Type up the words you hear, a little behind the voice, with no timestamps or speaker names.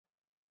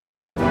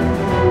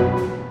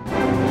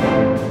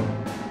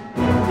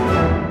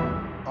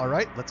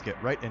Alright, let's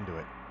get right into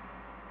it.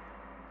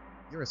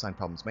 Your assigned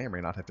problems may or may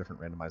not have different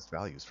randomized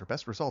values. For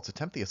best results,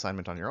 attempt the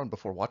assignment on your own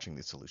before watching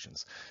these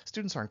solutions.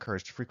 Students are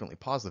encouraged to frequently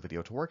pause the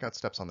video to work out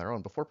steps on their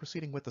own before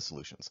proceeding with the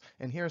solutions.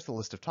 And here's the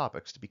list of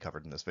topics to be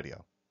covered in this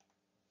video.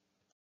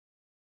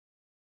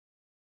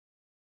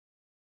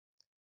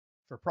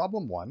 For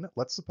problem 1,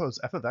 let's suppose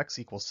f of x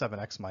equals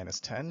 7x minus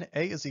 10,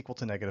 a is equal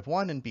to negative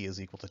 1, and b is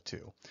equal to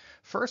 2.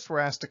 First, we're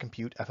asked to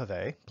compute f of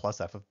a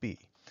plus f of b.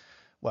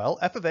 Well,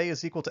 f of a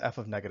is equal to f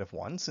of negative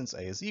 1 since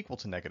a is equal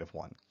to negative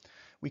 1.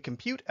 We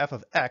compute f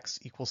of x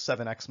equals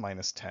 7x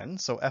minus 10,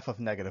 so f of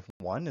negative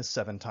 1 is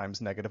 7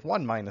 times negative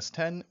 1 minus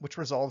 10, which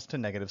resolves to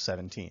negative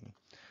 17.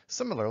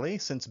 Similarly,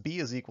 since b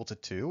is equal to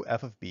 2,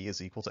 f of b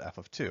is equal to f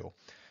of 2,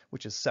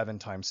 which is 7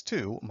 times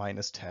 2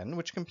 minus 10,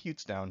 which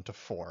computes down to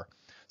 4.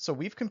 So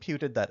we've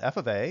computed that f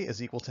of a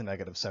is equal to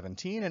negative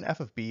 17 and f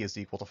of b is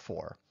equal to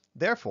 4.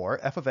 Therefore,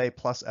 f of a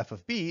plus f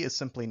of b is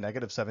simply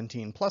negative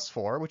 17 plus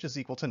 4, which is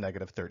equal to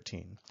negative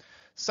 13.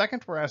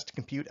 Second, we're asked to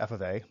compute f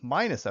of a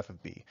minus f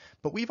of b,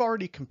 but we've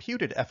already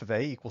computed f of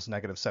a equals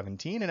negative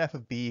 17 and f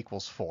of b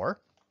equals 4.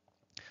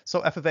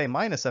 So f of a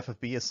minus f of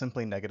b is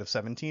simply negative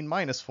 17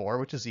 minus 4,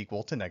 which is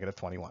equal to negative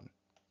 21.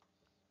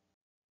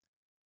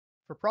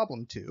 For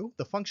problem 2,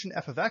 the function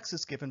f of x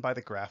is given by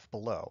the graph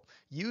below.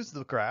 Use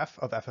the graph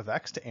of f of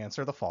x to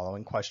answer the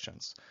following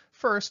questions.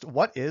 First,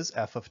 what is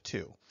f of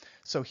 2?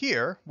 So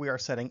here we are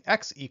setting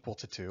x equal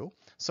to 2.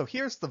 So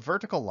here's the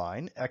vertical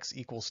line, x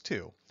equals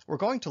 2. We're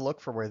going to look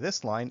for where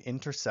this line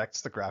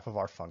intersects the graph of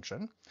our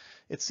function.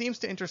 It seems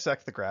to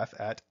intersect the graph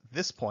at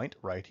this point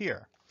right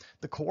here.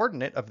 The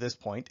coordinate of this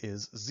point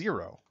is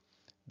 0.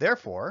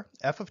 Therefore,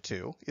 f of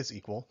 2 is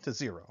equal to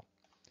 0.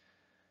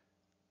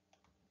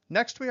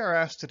 Next, we are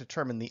asked to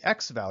determine the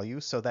x value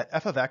so that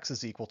f of x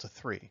is equal to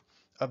 3.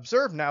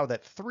 Observe now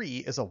that 3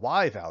 is a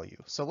y value,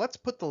 so let's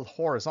put the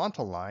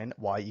horizontal line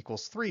y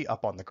equals 3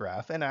 up on the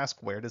graph and ask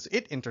where does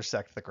it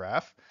intersect the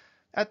graph?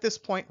 At this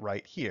point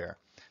right here.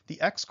 The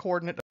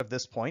x-coordinate of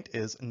this point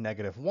is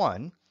negative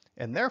 1,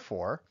 and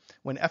therefore,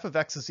 when f of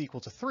x is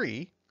equal to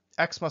 3,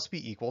 x must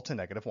be equal to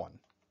negative 1.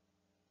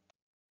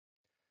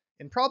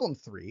 In problem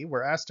 3,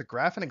 we're asked to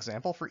graph an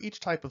example for each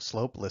type of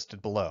slope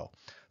listed below.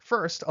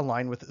 First, a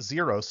line with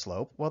 0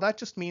 slope, well that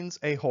just means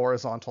a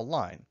horizontal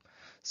line.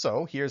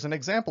 So here's an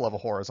example of a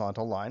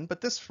horizontal line,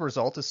 but this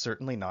result is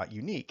certainly not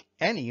unique.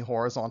 Any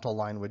horizontal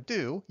line would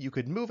do. You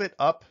could move it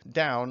up,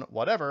 down,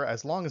 whatever,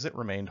 as long as it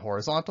remained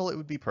horizontal, it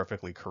would be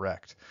perfectly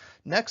correct.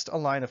 Next, a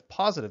line of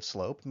positive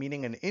slope,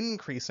 meaning an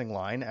increasing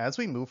line. As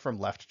we move from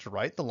left to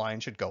right, the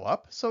line should go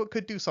up, so it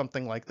could do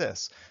something like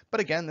this. But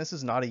again, this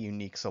is not a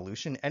unique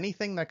solution.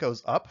 Anything that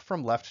goes up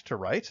from left to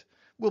right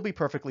will be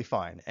perfectly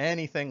fine.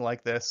 Anything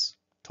like this,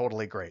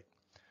 totally great.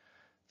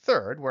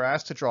 Third, we're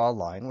asked to draw a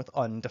line with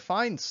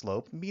undefined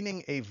slope,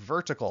 meaning a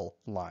vertical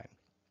line.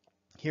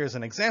 Here's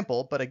an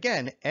example, but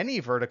again, any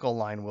vertical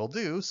line will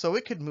do, so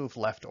it could move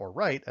left or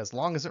right as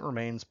long as it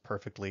remains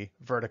perfectly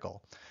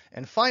vertical.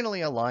 And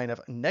finally, a line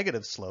of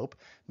negative slope,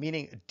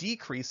 meaning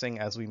decreasing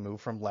as we move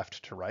from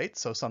left to right,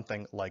 so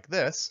something like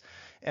this.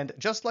 And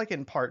just like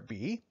in part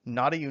B,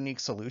 not a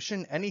unique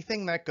solution,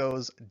 anything that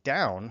goes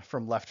down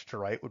from left to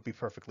right would be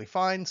perfectly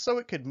fine, so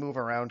it could move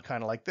around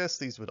kind of like this.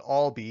 These would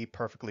all be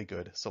perfectly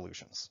good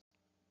solutions.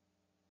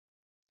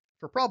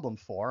 For problem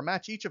 4,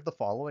 match each of the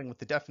following with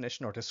the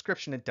definition or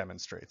description it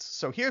demonstrates.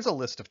 So here's a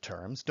list of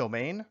terms: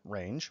 domain,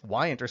 range,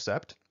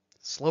 y-intercept,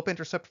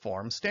 slope-intercept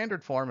form,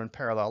 standard form, and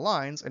parallel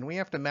lines, and we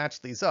have to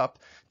match these up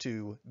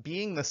to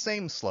being the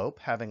same slope,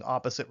 having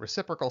opposite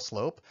reciprocal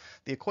slope,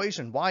 the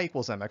equation y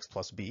equals mx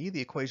plus b,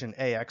 the equation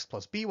ax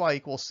plus by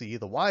equals c,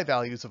 the y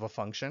values of a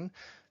function,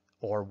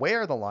 or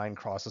where the line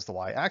crosses the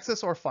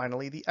y-axis, or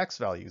finally the x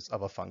values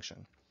of a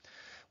function.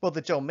 Well, the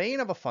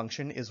domain of a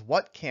function is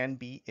what can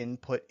be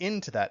input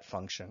into that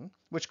function,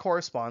 which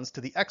corresponds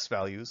to the x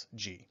values,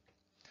 g.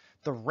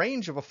 The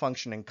range of a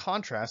function, in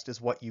contrast,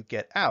 is what you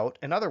get out,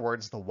 in other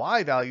words, the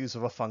y values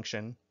of a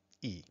function,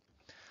 e.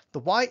 The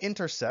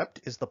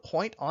y-intercept is the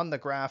point on the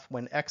graph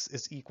when x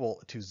is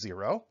equal to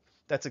 0.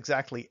 That's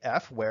exactly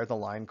f, where the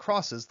line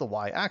crosses the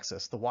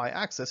y-axis. The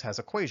y-axis has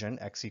equation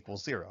x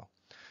equals 0.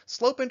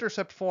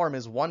 Slope-intercept form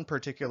is one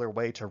particular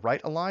way to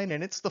write a line,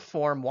 and it's the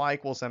form y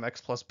equals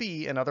mx plus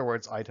b, in other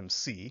words, item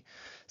C.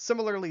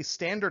 Similarly,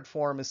 standard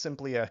form is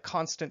simply a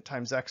constant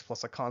times x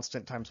plus a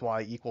constant times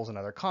y equals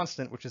another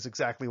constant, which is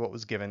exactly what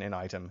was given in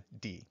item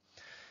D.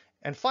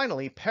 And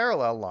finally,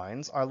 parallel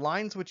lines are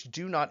lines which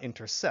do not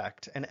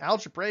intersect, and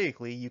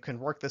algebraically you can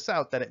work this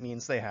out that it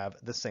means they have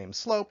the same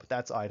slope.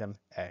 That's item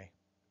A.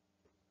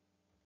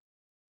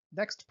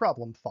 Next,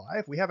 problem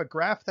 5, we have a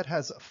graph that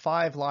has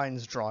 5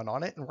 lines drawn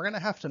on it, and we're going to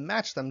have to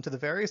match them to the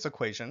various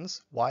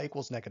equations: y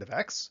equals negative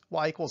x,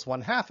 y equals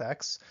 1/2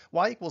 x,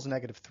 y equals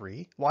negative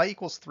 3, y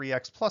equals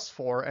 3x plus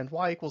 4, and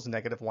y equals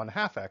negative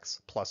 1/2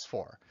 x plus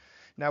 4.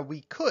 Now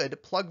we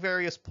could plug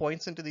various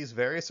points into these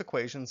various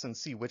equations and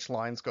see which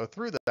lines go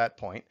through that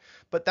point,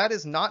 but that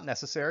is not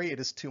necessary. It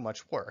is too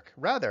much work.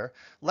 Rather,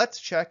 let's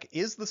check,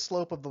 is the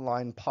slope of the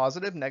line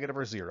positive, negative,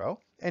 or 0?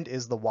 And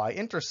is the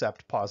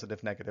y-intercept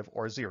positive, negative,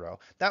 or 0?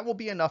 That will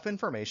be enough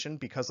information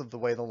because of the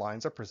way the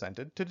lines are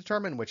presented to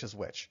determine which is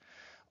which.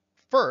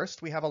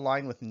 First, we have a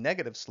line with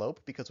negative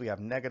slope because we have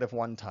negative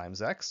 1 times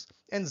x,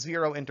 and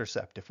 0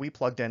 intercept. If we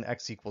plugged in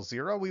x equals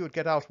 0, we would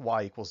get out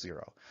y equals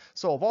 0.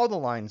 So of all the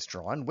lines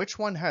drawn, which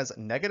one has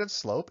negative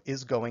slope,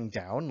 is going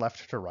down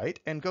left to right,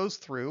 and goes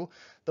through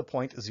the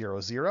point 0,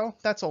 0?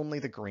 That's only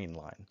the green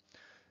line.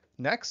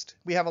 Next,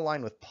 we have a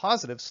line with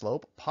positive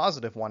slope,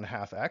 positive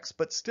 1/2 x,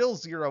 but still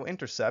 0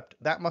 intercept.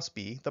 That must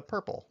be the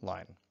purple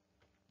line.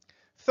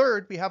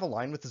 Third, we have a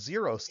line with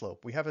 0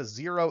 slope. We have a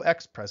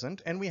 0x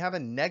present, and we have a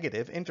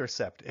negative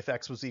intercept. If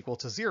x was equal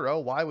to 0,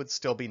 y would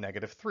still be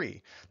negative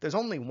 3. There's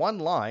only one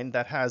line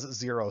that has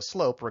 0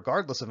 slope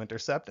regardless of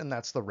intercept, and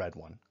that's the red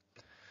one.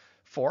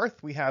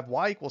 Fourth, we have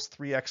y equals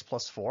 3x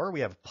plus 4.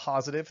 We have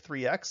positive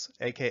 3x,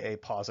 aka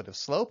positive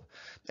slope,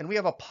 and we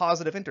have a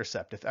positive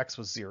intercept. If x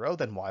was 0,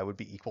 then y would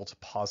be equal to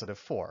positive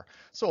 4.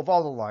 So of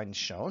all the lines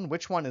shown,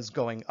 which one is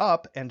going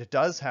up and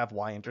does have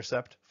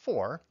y-intercept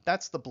 4?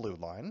 That's the blue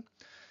line.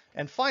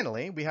 And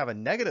finally, we have a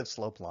negative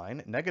slope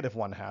line, negative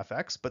 1/2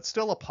 x, but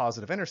still a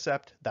positive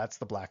intercept. That's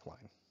the black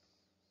line.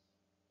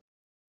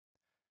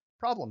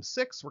 Problem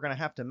 6, we're going to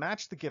have to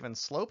match the given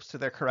slopes to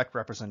their correct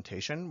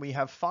representation. We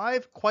have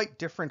 5 quite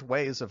different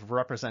ways of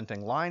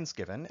representing lines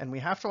given, and we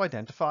have to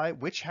identify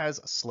which has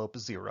slope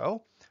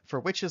 0, for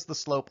which is the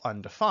slope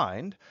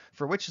undefined,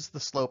 for which is the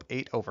slope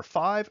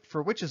 8/5,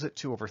 for which is it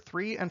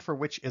 2/3, and for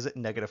which is it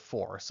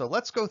 -4. So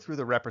let's go through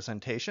the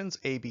representations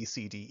A, B,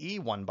 C, D, E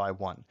one by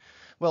one.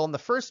 Well, in the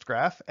first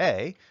graph,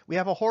 A, we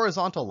have a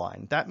horizontal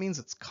line. That means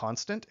it's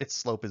constant, its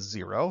slope is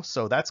 0,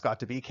 so that's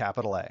got to be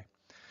capital A.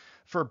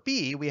 For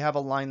B, we have a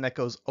line that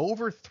goes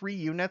over 3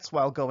 units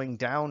while going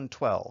down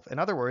 12. In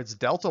other words,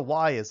 delta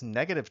y is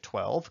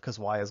 -12 because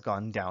y has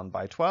gone down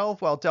by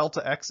 12, while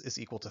delta x is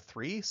equal to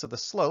 3. So the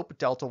slope,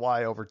 delta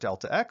y over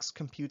delta x,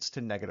 computes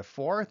to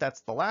 -4.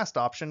 That's the last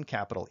option,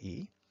 capital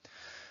E.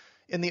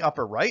 In the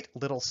upper right,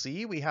 little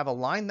c, we have a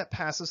line that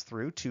passes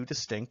through 2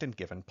 distinct and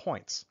given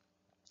points.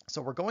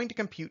 So we're going to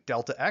compute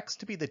delta x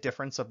to be the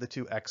difference of the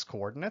two x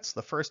coordinates.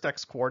 The first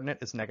x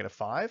coordinate is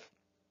 -5.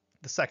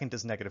 The second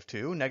is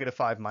 -2.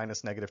 -5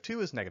 minus -2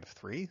 is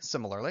 -3.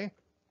 Similarly,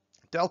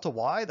 delta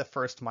y, the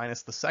first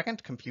minus the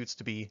second, computes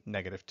to be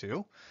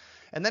 -2.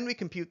 And then we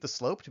compute the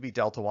slope to be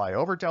delta y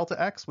over delta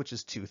x, which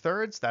is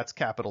 2/3. That's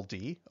capital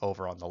D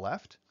over on the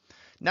left.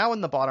 Now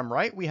in the bottom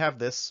right, we have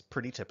this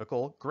pretty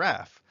typical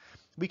graph.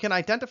 We can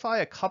identify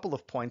a couple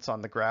of points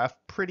on the graph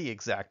pretty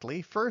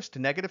exactly. First,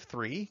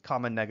 -3,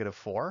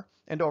 -4,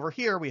 and over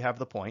here we have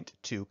the point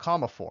 2,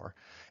 4.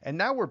 And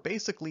now we're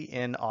basically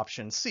in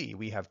option C.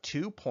 We have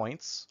 2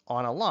 points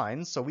on a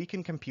line, so we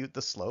can compute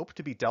the slope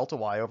to be delta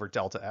y over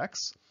delta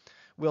x.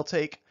 We'll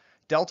take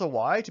delta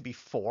y to be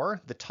 4,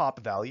 the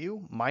top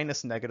value,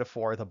 minus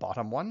 -4, the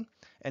bottom one,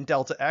 and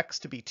delta x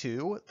to be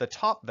 2, the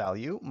top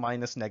value,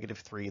 minus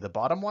 -3, the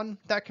bottom one.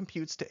 That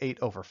computes to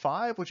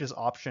 8/5, which is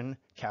option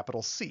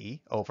capital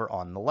C over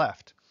on the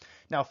left.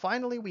 Now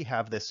finally, we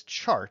have this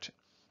chart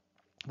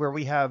where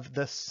we have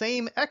the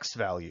same x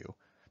value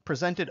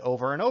presented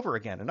over and over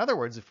again. In other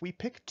words, if we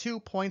pick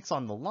 2 points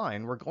on the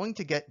line, we're going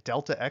to get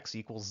delta x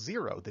equals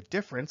 0. The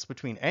difference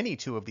between any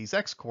two of these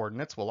x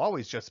coordinates will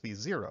always just be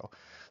 0.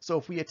 So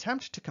if we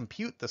attempt to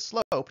compute the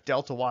slope,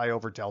 delta y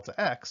over delta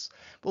x,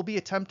 we'll be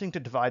attempting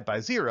to divide by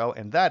 0,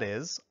 and that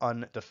is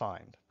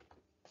undefined.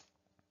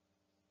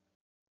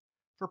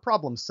 For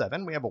problem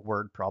 7, we have a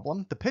word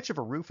problem. The pitch of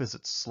a roof is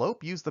its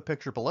slope. Use the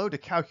picture below to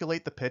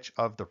calculate the pitch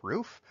of the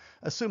roof.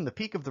 Assume the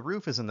peak of the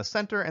roof is in the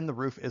center and the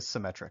roof is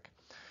symmetric.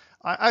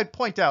 I'd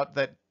point out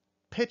that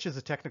pitch is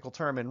a technical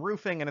term in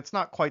roofing, and it's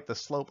not quite the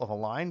slope of a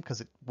line because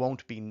it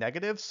won't be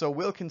negative, so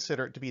we'll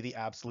consider it to be the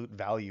absolute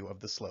value of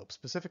the slope.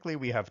 Specifically,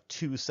 we have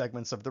 2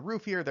 segments of the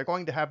roof here. They're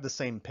going to have the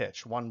same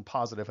pitch, one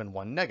positive and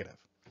one negative.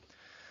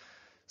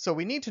 So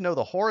we need to know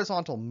the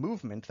horizontal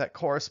movement that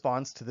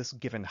corresponds to this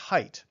given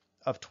height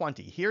of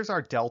 20. Here's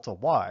our delta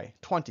y,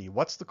 20.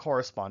 What's the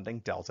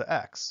corresponding delta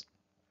x?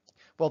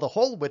 Well, the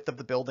whole width of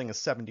the building is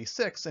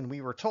 76, and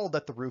we were told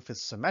that the roof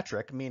is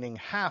symmetric, meaning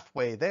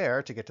halfway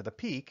there to get to the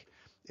peak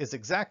is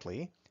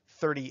exactly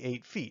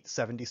 38 feet,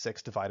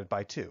 76 divided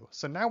by 2.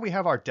 So now we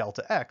have our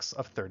delta x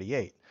of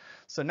 38.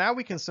 So now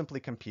we can simply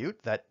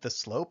compute that the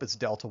slope is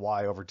delta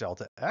y over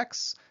delta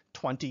x,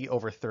 20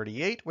 over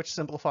 38, which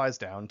simplifies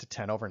down to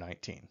 10 over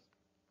 19.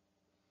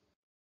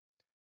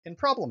 In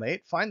problem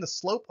 8, find the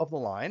slope of the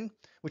line,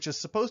 which is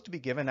supposed to be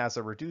given as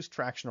a reduced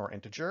fraction or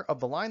integer, of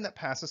the line that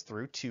passes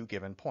through 2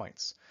 given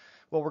points.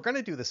 Well, we're going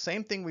to do the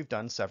same thing we've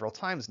done several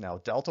times now,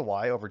 delta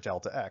y over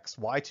delta x,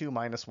 y2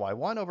 minus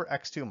y1 over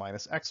x2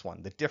 minus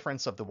x1, the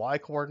difference of the y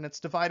coordinates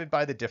divided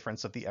by the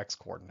difference of the x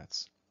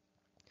coordinates.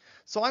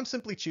 So I'm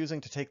simply choosing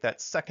to take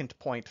that second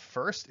point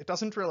first. It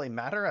doesn't really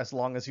matter as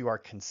long as you are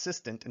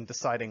consistent in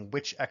deciding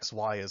which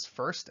xy is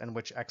first and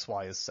which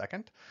xy is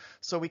second.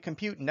 So we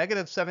compute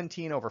negative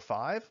 17 over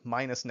 5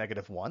 minus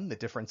negative 1, the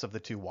difference of the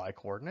two y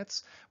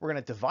coordinates. We're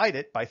going to divide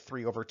it by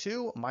 3 over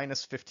 2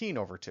 minus 15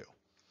 over 2.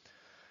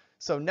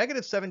 So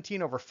negative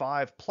 17 over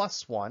 5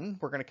 plus 1,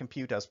 we're going to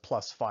compute as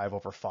plus 5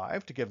 over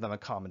 5 to give them a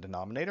common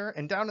denominator.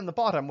 And down in the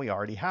bottom, we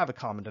already have a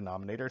common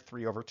denominator,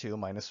 3 over 2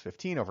 minus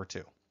 15 over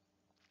 2.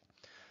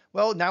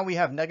 Well, now we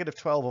have negative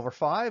 12 over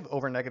 5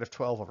 over negative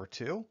 12 over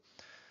 2.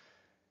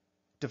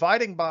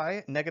 Dividing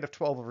by negative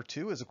 12 over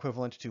 2 is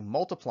equivalent to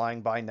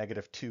multiplying by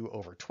negative 2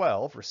 over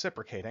 12,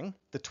 reciprocating.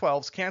 The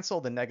 12s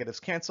cancel, the negatives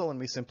cancel, and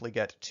we simply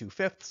get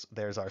 2/5.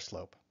 There's our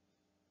slope.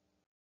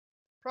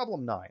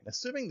 Problem 9.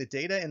 Assuming the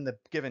data in the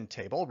given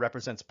table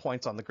represents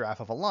points on the graph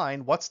of a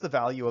line, what's the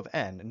value of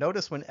n?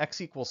 Notice when x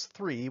equals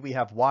 3, we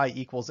have y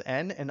equals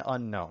n, an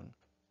unknown.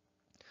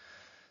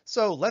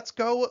 So let's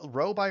go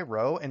row by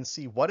row and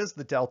see what is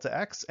the delta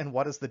x and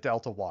what is the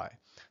delta y.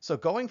 So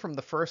going from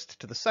the first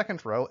to the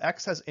second row,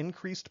 x has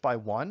increased by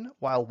 1,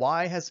 while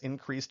y has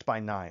increased by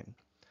 9.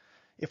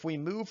 If we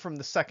move from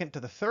the second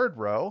to the third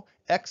row,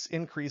 x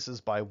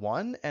increases by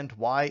 1 and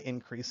y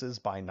increases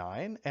by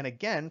 9. And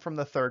again, from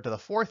the third to the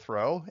fourth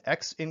row,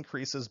 x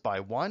increases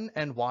by 1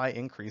 and y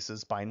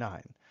increases by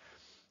 9.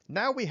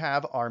 Now we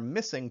have our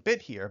missing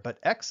bit here, but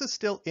x is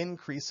still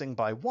increasing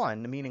by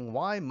 1, meaning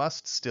y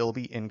must still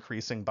be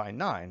increasing by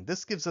 9.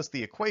 This gives us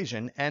the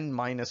equation n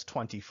minus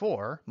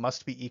 24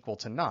 must be equal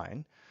to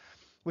 9,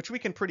 which we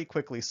can pretty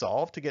quickly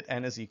solve to get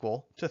n is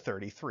equal to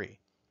 33.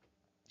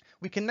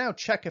 We can now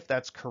check if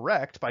that's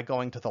correct by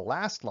going to the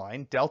last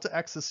line. Delta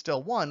x is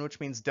still 1, which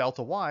means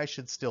delta y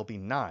should still be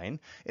 9.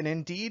 And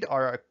indeed,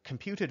 our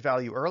computed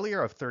value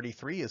earlier of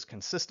 33 is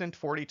consistent.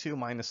 42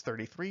 minus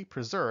 33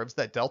 preserves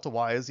that delta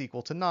y is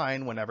equal to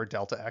 9 whenever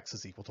delta x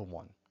is equal to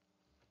 1.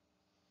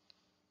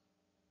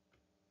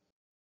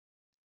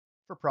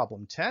 For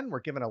problem 10, we're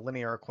given a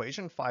linear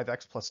equation,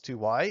 5x plus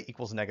 2y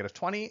equals negative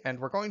 20, and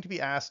we're going to be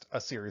asked a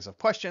series of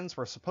questions.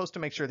 We're supposed to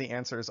make sure the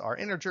answers are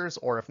integers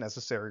or, if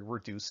necessary,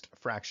 reduced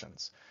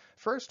fractions.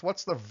 First,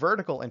 what's the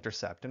vertical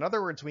intercept? In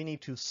other words, we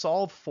need to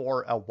solve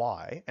for a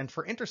y, and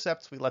for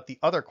intercepts, we let the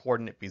other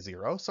coordinate be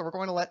 0, so we're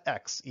going to let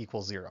x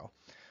equal 0.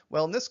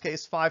 Well, in this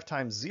case, 5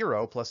 times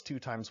 0 plus 2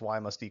 times y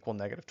must equal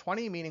negative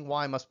 20, meaning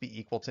y must be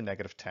equal to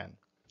negative 10.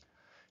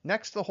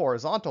 Next, the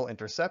horizontal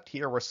intercept.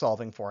 Here we're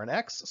solving for an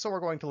x, so we're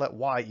going to let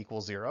y equal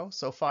 0.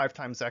 So 5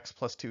 times x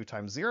plus 2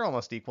 times 0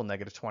 must equal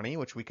negative 20,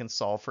 which we can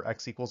solve for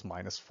x equals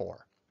minus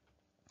 4.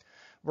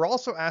 We're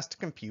also asked to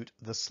compute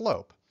the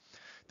slope.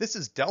 This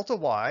is delta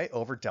y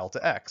over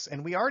delta x,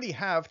 and we already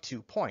have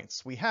 2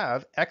 points. We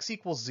have x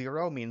equals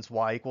 0 means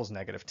y equals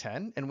negative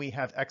 10, and we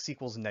have x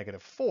equals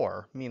negative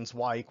 4 means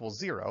y equals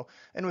 0.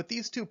 And with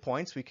these 2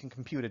 points, we can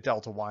compute a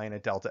delta y and a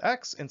delta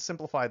x and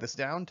simplify this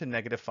down to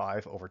negative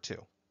 5 over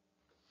 2.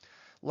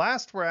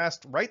 Last, we're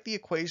asked, write the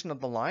equation of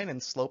the line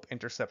in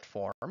slope-intercept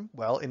form.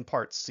 Well, in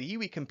part C,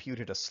 we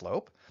computed a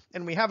slope,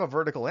 and we have a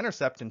vertical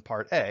intercept in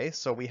part A,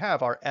 so we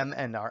have our m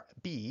and our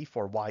b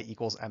for y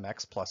equals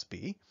mx plus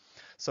b.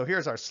 So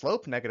here's our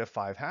slope, negative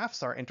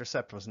 5/2. Our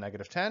intercept was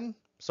negative 10,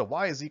 so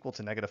y is equal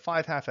to negative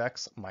 5/2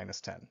 x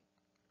minus 10.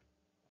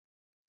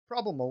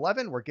 Problem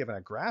 11, we're given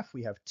a graph.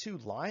 We have 2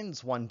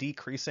 lines, one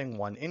decreasing,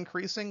 one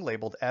increasing,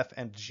 labeled f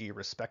and g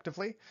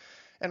respectively.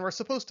 And we're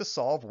supposed to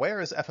solve where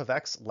is f of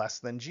x less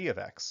than g of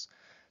x.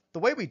 The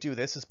way we do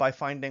this is by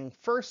finding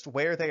first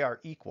where they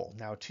are equal.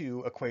 Now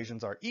 2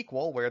 equations are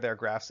equal where their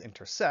graphs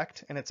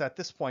intersect, and it's at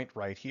this point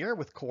right here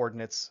with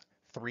coordinates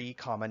 3,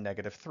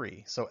 negative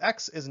 3. So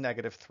x is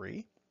negative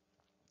 3.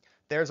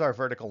 There's our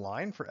vertical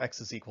line for x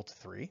is equal to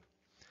 3.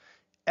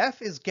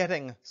 F is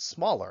getting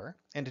smaller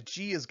and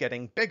g is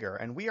getting bigger,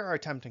 and we are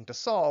attempting to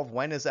solve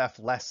when is f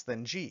less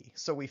than g.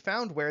 So we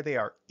found where they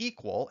are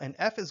equal, and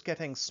f is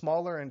getting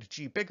smaller and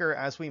g bigger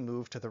as we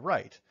move to the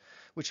right,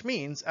 which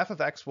means f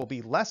of x will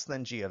be less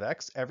than g of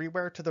x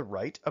everywhere to the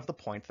right of the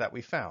point that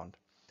we found.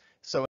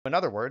 So in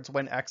other words,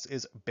 when x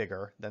is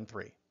bigger than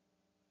 3.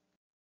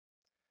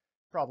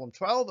 Problem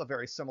 12, a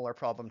very similar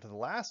problem to the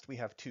last. We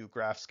have 2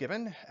 graphs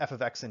given, f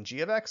of x and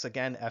g of x.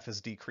 Again, f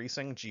is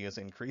decreasing, g is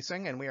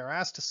increasing, and we are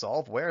asked to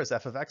solve where is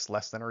f of x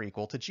less than or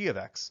equal to g of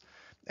x.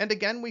 And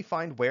again, we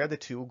find where the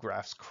 2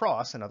 graphs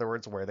cross, in other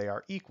words, where they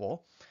are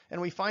equal. And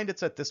we find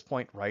it's at this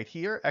point right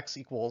here, x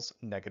equals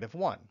negative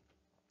 1.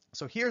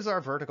 So here's our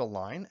vertical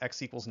line,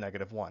 x equals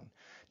negative 1.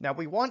 Now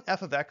we want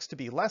f of x to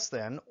be less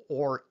than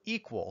or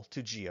equal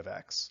to g of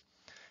x.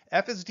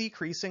 F is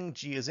decreasing,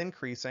 g is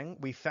increasing.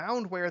 We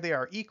found where they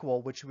are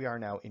equal, which we are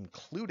now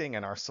including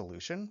in our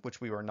solution, which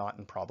we were not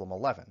in problem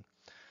 11.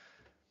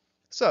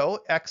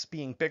 So x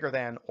being bigger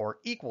than or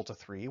equal to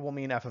 3 will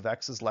mean f of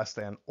x is less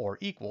than or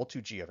equal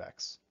to g of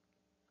x.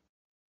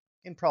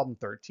 In problem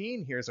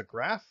 13, here's a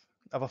graph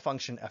of a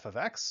function f of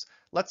x.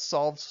 Let's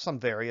solve some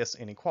various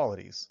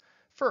inequalities.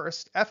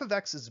 First, f of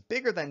x is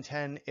bigger than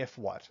 10 if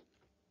what?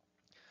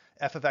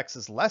 F of x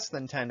is less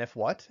than 10 if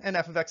what, and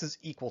f of x is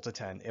equal to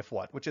 10 if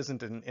what, which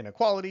isn't an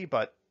inequality,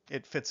 but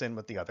it fits in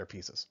with the other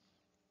pieces.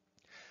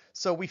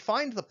 So we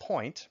find the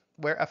point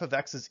where f of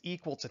x is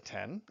equal to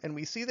 10, and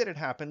we see that it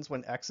happens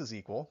when x is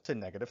equal to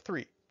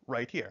 -3,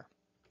 right here.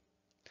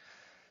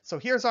 So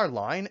here's our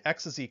line,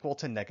 x is equal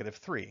to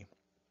 -3.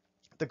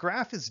 The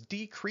graph is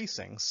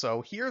decreasing,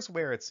 so here's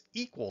where it's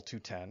equal to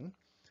 10.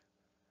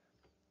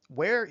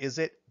 Where is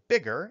it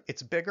bigger?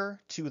 It's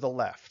bigger to the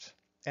left,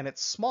 and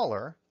it's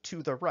smaller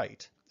to the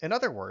right. In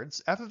other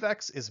words, f of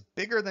x is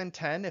bigger than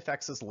 10 if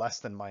x is less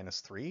than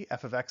 -3,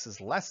 f of x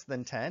is less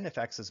than 10 if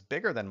x is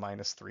bigger than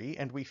 -3,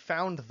 and we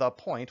found the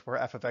point where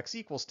f of x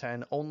equals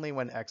 10 only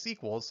when x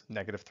equals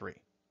 -3.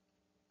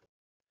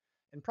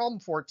 In problem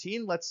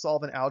 14, let's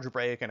solve an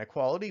algebraic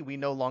inequality. We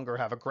no longer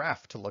have a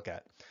graph to look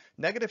at.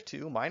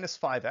 -2 minus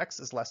 5x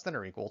is less than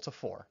or equal to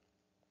 4.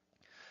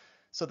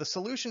 So the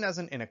solution as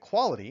an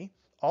inequality,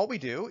 all we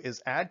do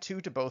is add 2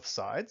 to both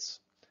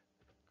sides,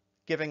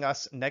 giving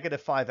us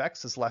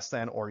 -5x is less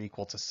than or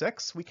equal to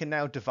 6. We can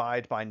now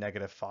divide by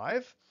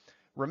 -5.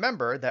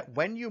 Remember that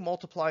when you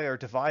multiply or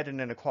divide an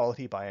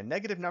inequality by a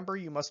negative number,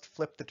 you must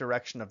flip the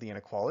direction of the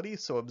inequality.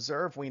 So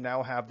observe we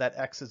now have that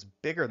x is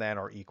bigger than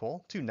or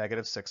equal to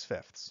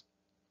 -6/5.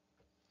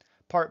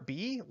 Part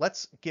B,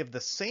 let's give the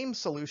same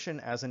solution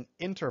as an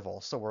interval.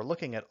 So we're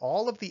looking at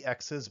all of the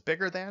x's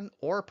bigger than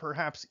or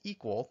perhaps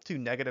equal to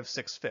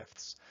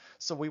 -6/5.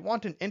 So we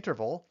want an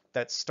interval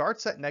that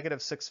starts at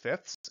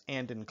 -6/5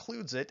 and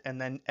includes it, and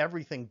then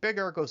everything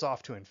bigger goes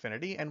off to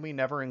infinity, and we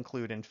never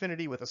include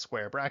infinity with a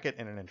square bracket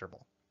in an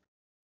interval.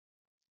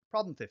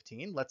 Problem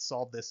 15, let's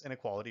solve this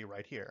inequality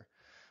right here.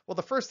 Well,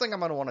 the first thing I'm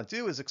going to want to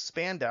do is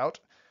expand out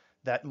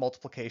that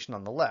multiplication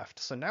on the left.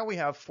 So now we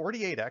have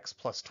 48x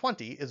plus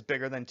 20 is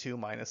bigger than 2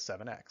 minus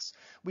 7x.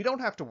 We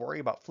don't have to worry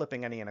about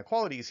flipping any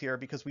inequalities here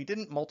because we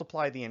didn't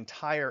multiply the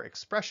entire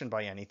expression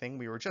by anything.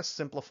 We were just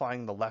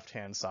simplifying the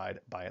left-hand side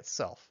by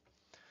itself.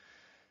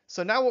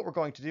 So now what we're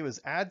going to do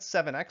is add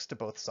 7x to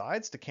both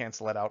sides to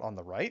cancel it out on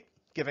the right,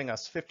 giving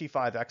us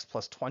 55x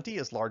plus 20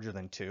 is larger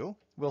than 2.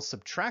 We'll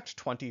subtract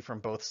 20 from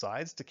both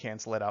sides to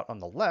cancel it out on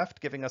the left,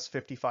 giving us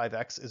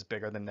 55x is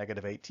bigger than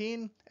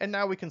 -18. And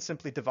now we can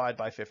simply divide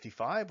by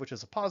 55, which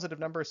is a positive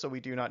number, so we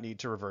do not need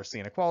to reverse the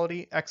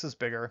inequality. X is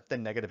bigger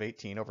than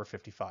 -18 over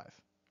 55.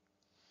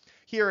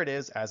 Here it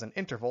is as an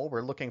interval.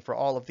 We're looking for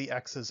all of the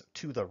x's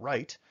to the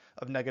right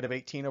of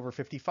 -18 over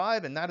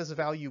 55, and that is a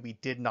value we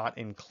did not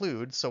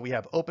include, so we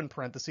have open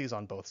parentheses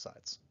on both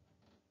sides.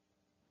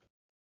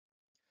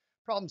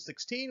 Problem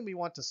 16, we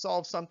want to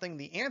solve something.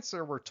 The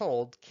answer, we're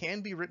told,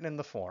 can be written in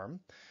the form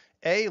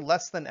a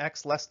less than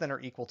x less than or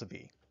equal to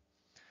b.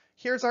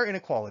 Here's our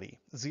inequality.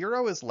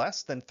 0 is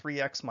less than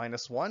 3x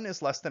minus 1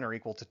 is less than or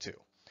equal to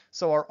 2.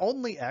 So our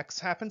only x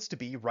happens to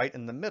be right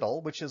in the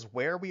middle, which is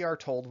where we are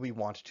told we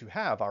want to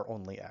have our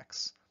only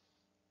x.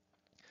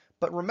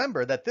 But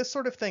remember that this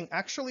sort of thing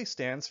actually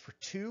stands for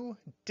two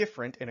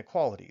different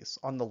inequalities.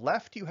 On the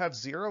left, you have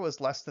 0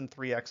 is less than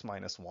 3x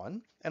minus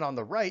 1, and on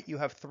the right, you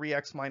have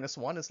 3x minus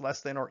 1 is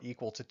less than or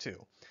equal to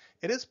 2.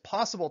 It is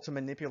possible to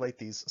manipulate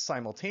these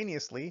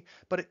simultaneously,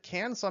 but it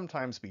can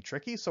sometimes be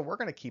tricky, so we're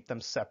going to keep them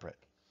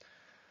separate.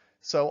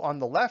 So on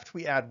the left,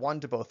 we add 1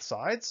 to both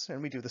sides,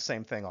 and we do the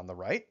same thing on the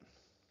right.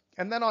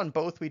 And then on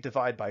both, we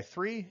divide by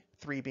 3.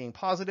 3 being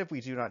positive,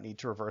 we do not need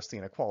to reverse the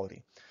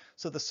inequality.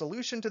 So the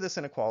solution to this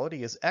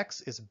inequality is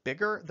x is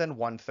bigger than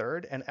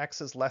 1/3 and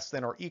x is less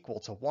than or equal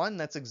to 1.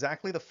 That's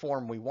exactly the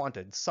form we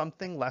wanted,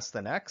 something less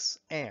than x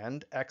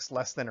and x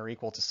less than or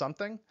equal to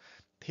something.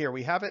 Here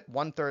we have it,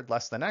 1/3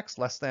 less than x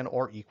less than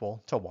or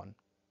equal to 1.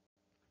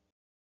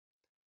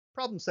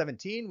 Problem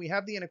 17, we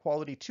have the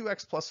inequality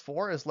 2x plus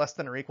 4 is less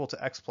than or equal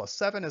to x plus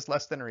 7 is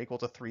less than or equal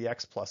to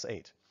 3x plus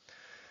 8.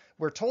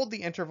 We're told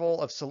the interval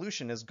of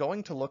solution is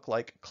going to look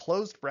like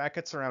closed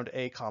brackets around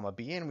a comma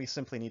b, and we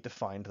simply need to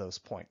find those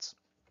points.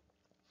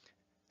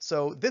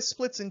 So this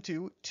splits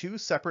into two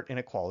separate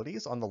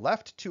inequalities. On the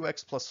left,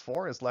 2x plus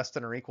 4 is less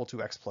than or equal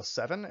to x plus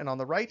 7, and on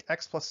the right,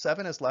 x plus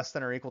 7 is less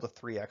than or equal to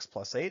 3x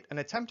plus 8, and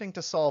attempting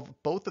to solve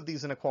both of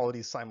these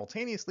inequalities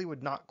simultaneously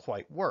would not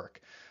quite work.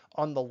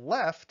 On the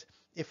left,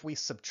 if we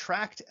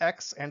subtract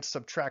x and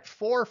subtract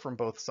 4 from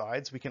both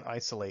sides, we can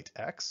isolate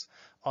x.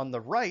 On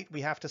the right,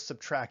 we have to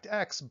subtract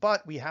x,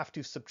 but we have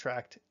to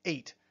subtract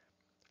 8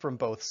 from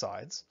both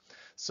sides.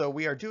 So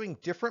we are doing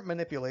different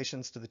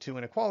manipulations to the two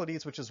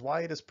inequalities, which is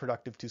why it is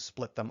productive to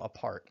split them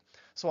apart.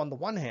 So on the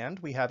one hand,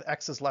 we have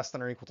x is less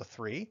than or equal to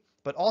 3,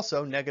 but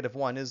also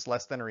 -1 is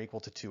less than or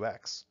equal to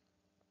 2x.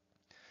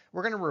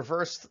 We're going to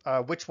reverse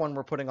which one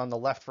we're putting on the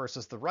left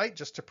versus the right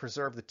just to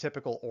preserve the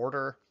typical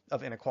order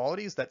of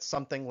inequalities. That's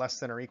something less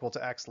than or equal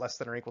to x less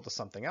than or equal to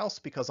something else,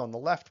 because on the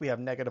left we have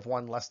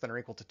 -1 less than or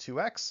equal to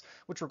 2x,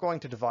 which we're going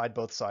to divide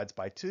both sides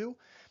by 2.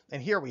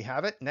 And here we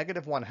have it,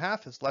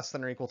 -1/2 is less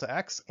than or equal to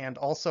x, and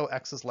also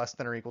x is less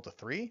than or equal to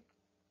 3.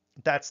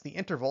 That's the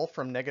interval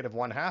from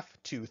 -1/2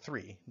 to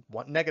 3.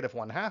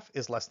 -1/2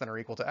 is less than or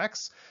equal to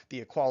x.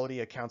 The equality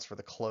accounts for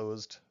the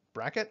closed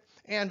bracket,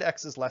 and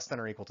x is less than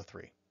or equal to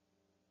 3.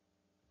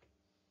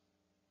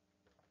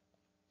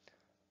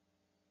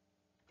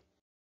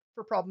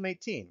 For problem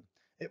 18,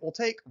 It will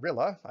take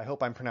Rilla, I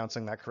hope I'm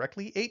pronouncing that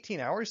correctly, 18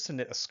 hours to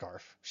knit a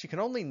scarf. She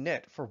can only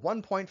knit for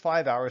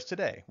 1.5 hours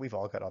today. We've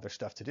all got other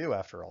stuff to do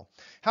after all.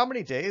 How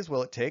many days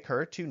will it take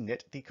her to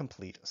knit the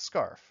complete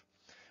scarf?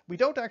 We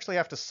don't actually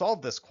have to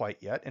solve this quite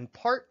yet. In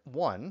part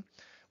 1,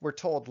 we're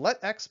told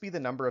let x be the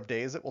number of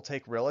days it will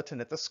take Rilla to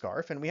knit the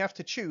scarf, and we have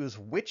to choose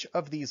which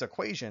of these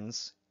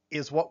equations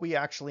is what we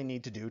actually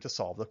need to do to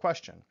solve the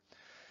question.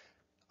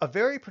 A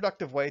very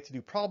productive way to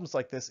do problems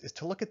like this is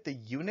to look at the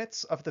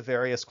units of the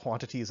various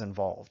quantities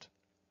involved.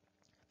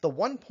 The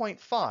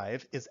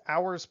 1.5 is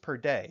hours per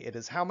day. It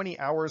is how many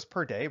hours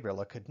per day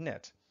Rilla could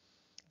knit.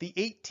 The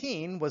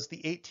 18 was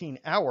the 18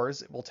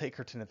 hours it will take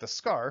her to knit the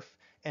scarf,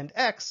 and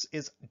x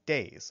is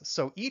days.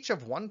 So each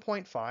of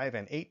 1.5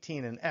 and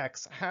 18 and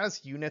x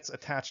has units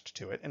attached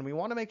to it, and we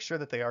want to make sure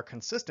that they are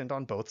consistent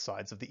on both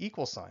sides of the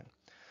equal sign.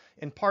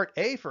 In part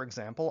A, for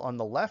example, on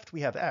the left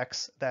we have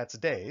x, that's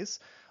days.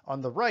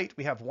 On the right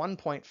we have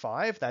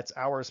 1.5, that's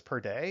hours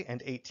per day,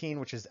 and 18,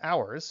 which is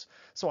hours.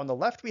 So on the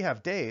left we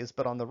have days,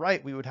 but on the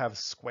right we would have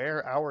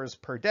square hours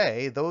per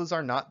day. Those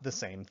are not the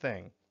same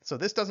thing. So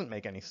this doesn't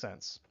make any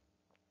sense.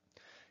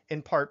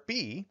 In part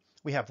B,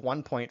 we have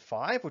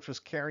 1.5, which was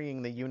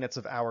carrying the units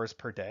of hours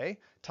per day,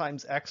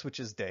 times x, which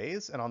is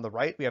days, and on the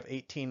right we have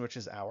 18, which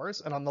is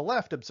hours, and on the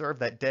left observe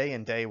that day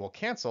and day will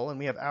cancel, and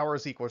we have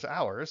hours equals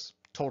hours,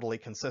 totally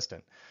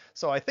consistent.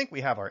 So I think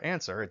we have our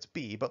answer, it's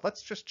B, but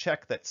let's just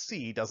check that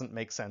C doesn't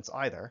make sense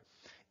either.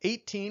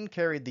 18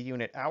 carried the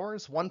unit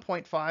hours,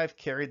 1.5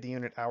 carried the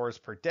unit hours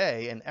per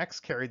day, and x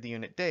carried the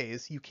unit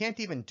days. You can't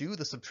even do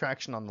the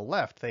subtraction on the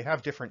left. They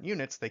have different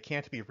units. They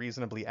can't be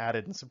reasonably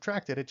added and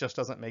subtracted. It just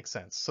doesn't make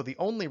sense. So the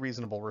only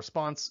reasonable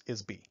response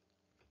is B.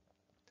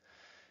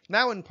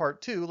 Now in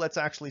part 2, let's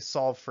actually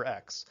solve for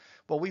x.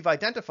 Well, we've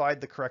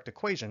identified the correct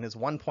equation is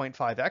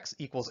 1.5x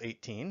equals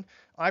 18.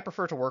 I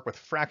prefer to work with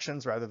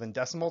fractions rather than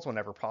decimals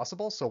whenever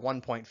possible, so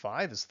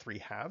 1.5 is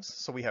 3/2.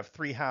 So we have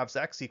 3/2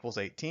 x equals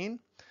 18.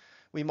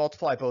 We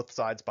multiply both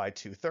sides by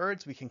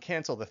 2/3. We can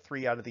cancel the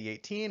 3 out of the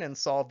 18 and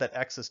solve that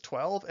x is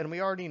 12, and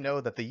we already know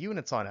that the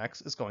units on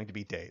x is going to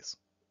be days.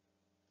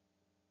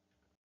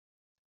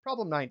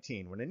 Problem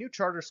 19. When a new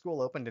charter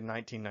school opened in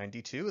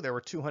 1992, there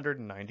were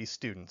 290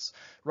 students.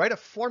 Write a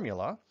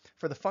formula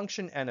for the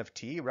function n of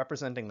t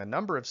representing the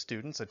number of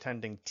students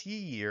attending t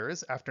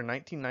years after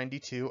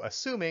 1992,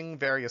 assuming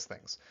various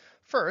things.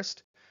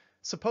 First,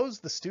 suppose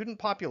the student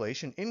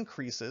population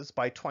increases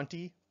by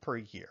 20 per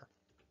year.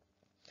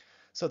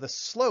 So the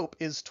slope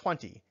is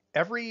 20.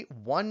 Every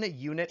 1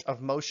 unit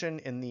of motion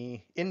in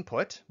the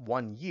input,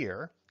 1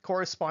 year,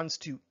 corresponds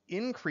to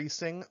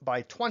increasing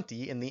by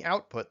 20 in the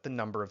output the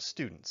number of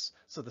students.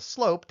 So the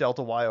slope,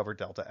 delta y over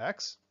delta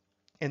x,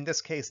 in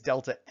this case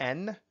delta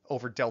n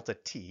over delta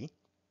t,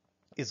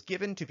 is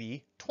given to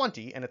be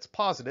 20, and it's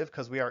positive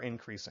because we are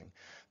increasing.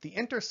 The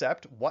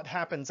intercept, what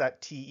happens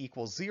at t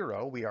equals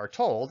 0, we are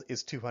told,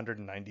 is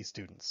 290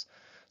 students.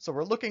 So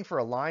we're looking for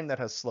a line that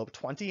has slope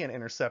 20 and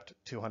intercept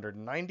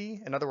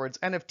 290. In other words,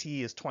 n of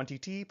t is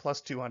 20t plus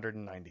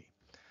 290.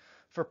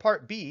 For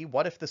part B,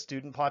 what if the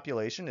student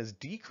population is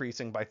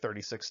decreasing by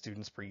 36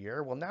 students per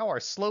year? Well, now our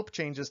slope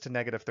changes to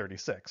negative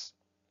 36.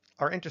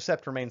 Our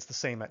intercept remains the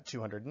same at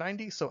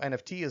 290, so n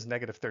of t is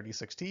negative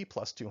 36t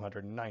plus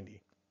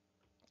 290.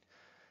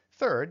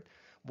 Third,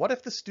 what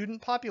if the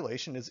student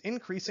population is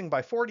increasing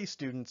by 40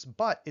 students,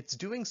 but it's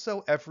doing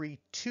so every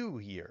 2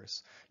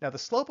 years? Now, the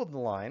slope of the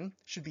line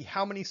should be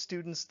how many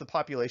students the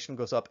population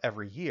goes up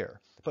every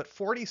year. But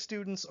 40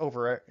 students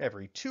over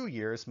every 2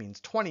 years means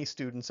 20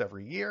 students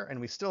every year,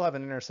 and we still have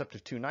an intercept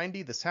of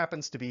 290. This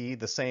happens to be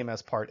the same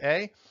as part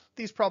A.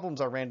 These problems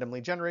are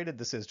randomly generated.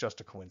 This is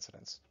just a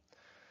coincidence.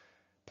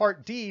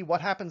 Part D,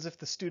 what happens if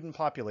the student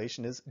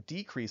population is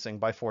decreasing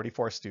by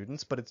 44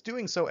 students, but it's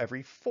doing so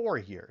every 4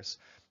 years?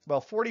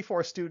 Well,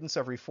 44 students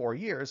every 4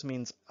 years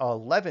means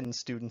 11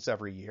 students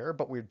every year,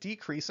 but we're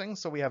decreasing,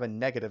 so we have a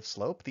negative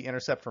slope. The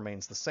intercept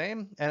remains the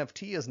same. N of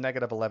t is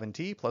negative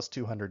 11t plus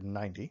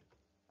 290.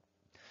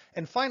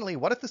 And finally,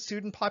 what if the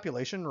student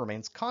population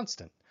remains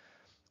constant?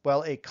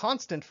 Well, a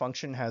constant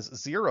function has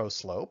 0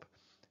 slope,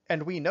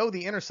 and we know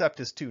the intercept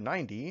is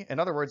 290. In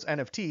other words, n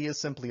of t is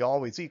simply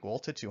always equal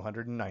to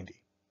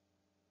 290.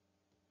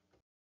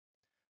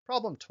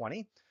 Problem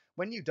 20.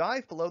 When you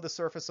dive below the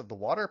surface of the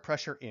water,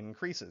 pressure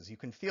increases. You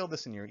can feel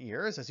this in your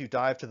ears as you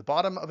dive to the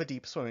bottom of a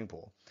deep swimming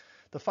pool.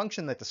 The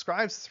function that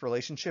describes this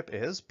relationship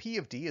is P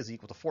of d is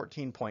equal to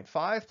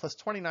 14.5 plus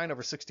 29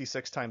 over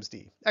 66 times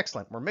d.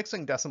 Excellent. We're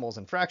mixing decimals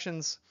and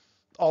fractions.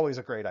 Always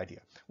a great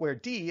idea. Where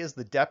d is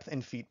the depth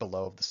in feet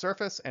below the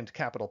surface, and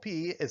capital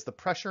P is the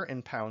pressure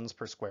in pounds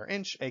per square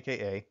inch,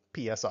 aka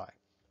PSI.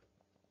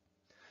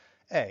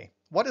 A.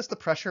 What is the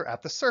pressure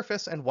at the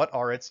surface and what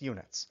are its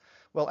units?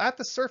 Well, at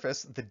the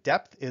surface, the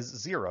depth is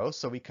 0,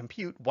 so we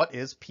compute what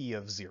is P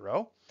of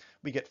 0.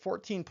 We get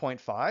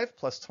 14.5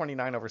 plus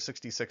 29 over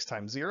 66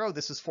 times 0.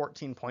 This is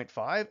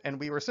 14.5, and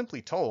we were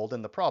simply told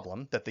in the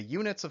problem that the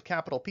units of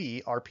capital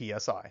P are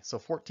PSI, so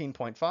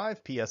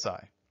 14.5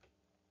 PSI.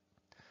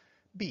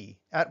 B.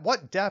 At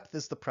what depth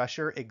is the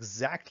pressure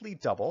exactly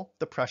double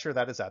the pressure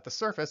that is at the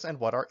surface, and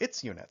what are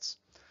its units?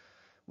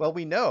 Well,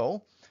 we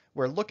know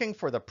we're looking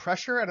for the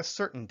pressure at a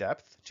certain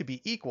depth to be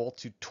equal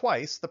to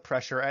twice the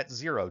pressure at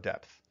 0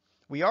 depth.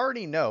 We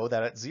already know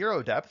that at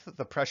 0 depth,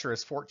 the pressure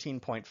is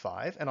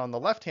 14.5, and on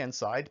the left-hand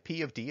side,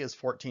 P of D is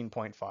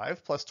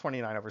 14.5 plus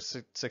 29 over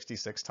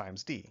 66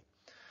 times D.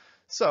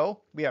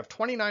 So we have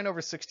 29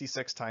 over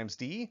 66 times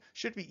D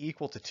should be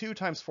equal to 2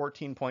 times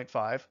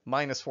 14.5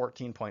 minus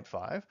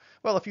 14.5.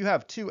 Well, if you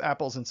have two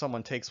apples and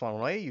someone takes one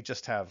away, you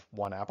just have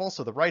one apple.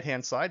 So the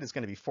right-hand side is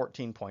going to be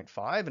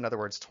 14.5, in other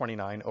words,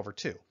 29 over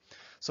 2.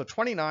 So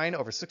 29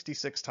 over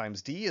 66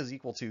 times D is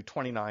equal to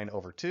 29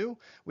 over 2.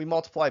 We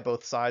multiply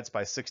both sides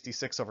by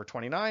 66 over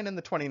 29, and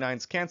the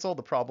 29's cancel.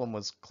 The problem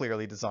was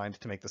clearly designed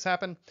to make this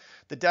happen.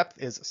 The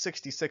depth is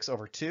 66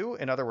 over 2,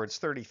 in other words,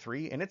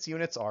 33, and its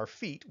units are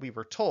feet. We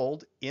were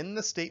told in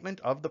the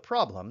statement of the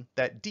problem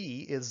that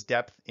D is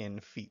depth in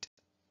feet.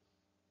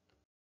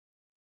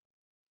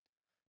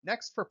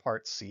 Next, for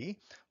part C,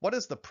 what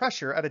is the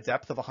pressure at a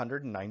depth of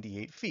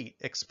 198 feet?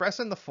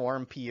 Express in the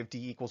form P of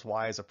D equals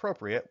Y is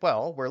appropriate.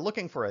 Well, we're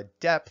looking for a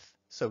depth,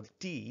 so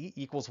D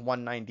equals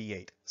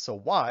 198. So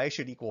Y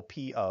should equal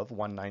P of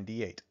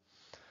 198.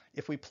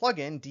 If we plug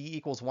in D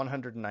equals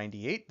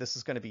 198, this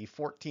is going to be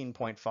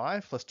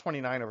 14.5 plus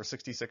 29 over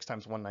 66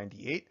 times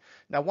 198.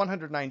 Now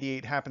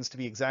 198 happens to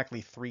be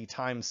exactly 3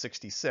 times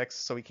 66,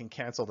 so we can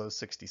cancel those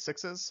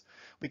 66's.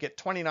 We get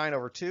 29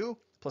 over 2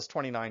 plus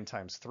 29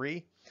 times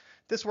 3.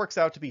 This works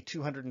out to be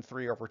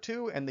 203 over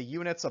 2, and the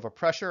units of a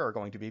pressure are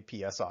going to be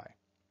psi.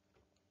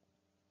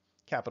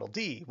 Capital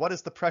D, what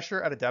is the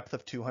pressure at a depth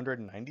of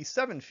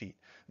 297 feet?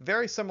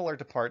 Very similar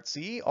to part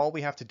C, all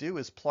we have to do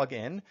is plug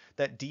in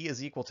that D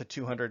is equal to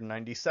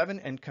 297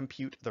 and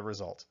compute the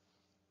result.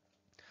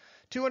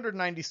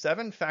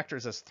 297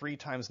 factors as 3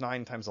 times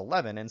 9 times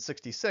 11, and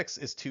 66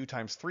 is 2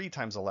 times 3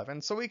 times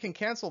 11, so we can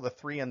cancel the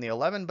 3 and the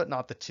 11, but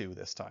not the 2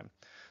 this time.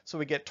 So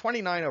we get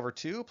 29 over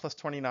 2 plus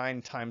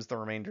 29 times the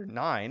remainder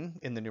 9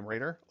 in the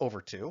numerator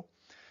over 2.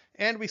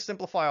 And we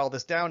simplify all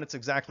this down, it's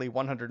exactly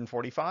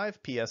 145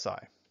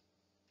 psi.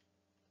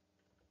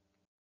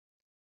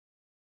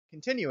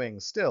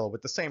 Continuing still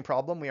with the same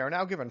problem, we are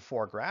now given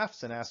 4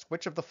 graphs and asked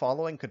which of the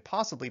following could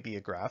possibly be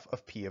a graph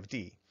of P of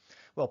D.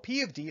 Well,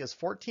 P of D is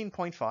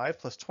 14.5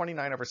 plus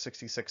 29 over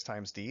 66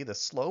 times D. The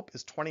slope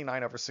is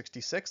 29 over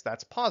 66.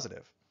 That's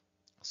positive.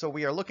 So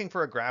we are looking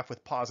for a graph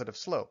with positive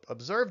slope.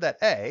 Observe that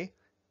A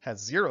has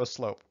 0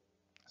 slope,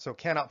 so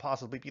cannot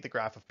possibly be the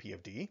graph of P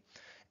of D.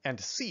 And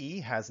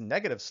C has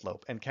negative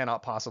slope and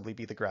cannot possibly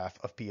be the graph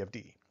of P of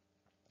D.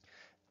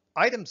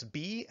 Items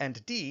B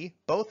and D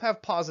both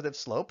have positive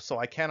slope, so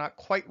I cannot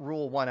quite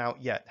rule one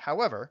out yet.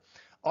 However,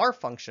 our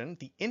function,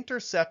 the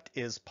intercept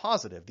is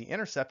positive. The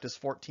intercept is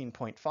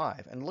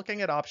 14.5. And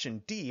looking at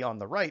option D on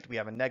the right, we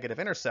have a negative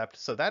intercept,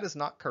 so that is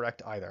not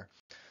correct either.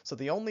 So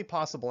the only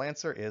possible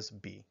answer is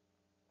B.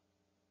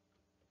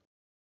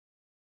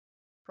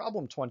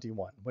 Problem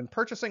 21. When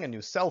purchasing a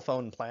new cell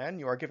phone plan,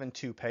 you are given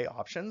 2 pay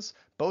options.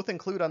 Both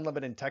include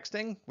unlimited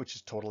texting, which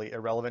is totally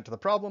irrelevant to the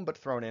problem, but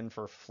thrown in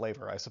for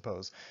flavor, I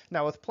suppose.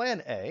 Now with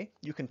plan A,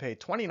 you can pay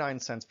 29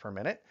 cents per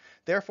minute.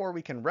 Therefore,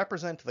 we can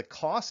represent the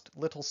cost,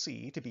 little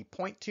c, to be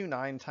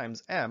 0.29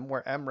 times m,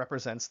 where m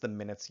represents the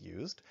minutes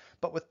used.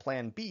 But with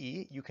plan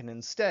B, you can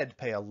instead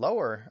pay a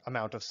lower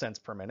amount of cents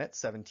per minute,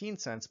 17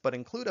 cents, but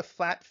include a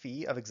flat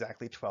fee of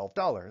exactly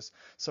 $12.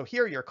 So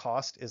here your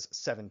cost is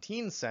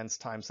 17 cents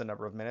times the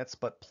number of minutes,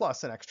 but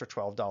plus an extra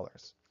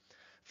 $12.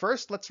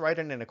 First, let's write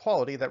an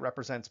inequality that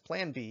represents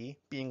plan B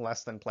being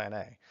less than plan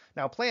A.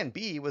 Now, plan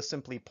B was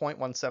simply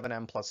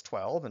 0.17m plus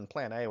 12, and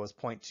plan A was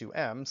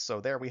 0.2m, so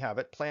there we have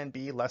it, plan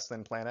B less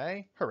than plan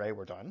A. Hooray,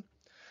 we're done.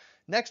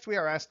 Next, we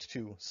are asked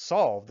to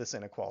solve this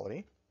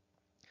inequality.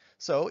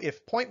 So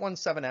if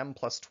 0.17m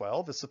plus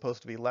 12 is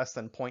supposed to be less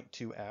than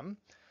 0.2m,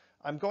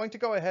 I'm going to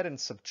go ahead and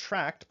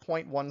subtract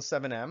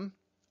 0.17m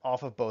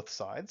off of both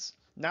sides.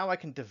 Now I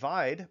can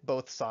divide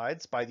both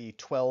sides by the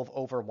 12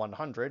 over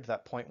 100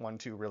 that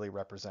 0.12 really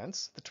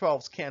represents. The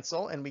 12s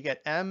cancel, and we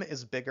get m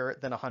is bigger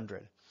than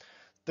 100.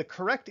 The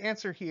correct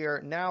answer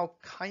here now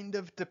kind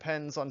of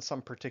depends on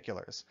some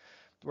particulars.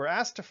 We're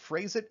asked to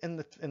phrase it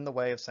in the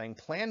way of saying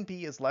plan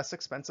B is less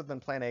expensive than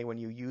plan A when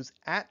you use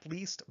at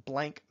least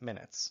blank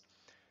minutes.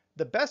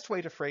 The best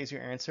way to phrase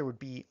your answer would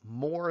be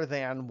more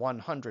than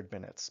 100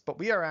 minutes, but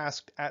we are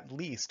asked at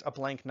least a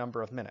blank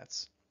number of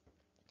minutes.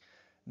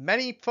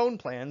 Many phone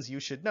plans, you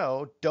should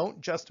know,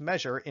 don't just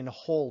measure in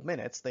whole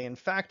minutes. They in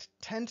fact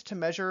tend to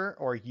measure,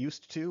 or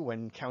used to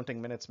when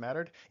counting minutes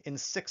mattered, in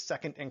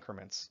 6-second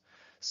increments.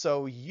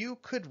 So you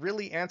could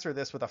really answer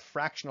this with a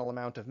fractional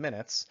amount of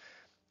minutes.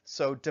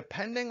 So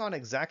depending on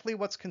exactly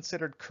what's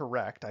considered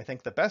correct, I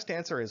think the best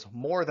answer is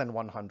more than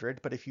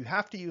 100, but if you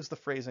have to use the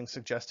phrasing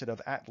suggested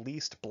of at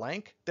least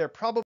blank, they're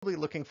probably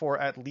looking for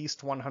at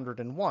least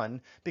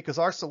 101, because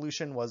our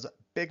solution was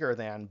bigger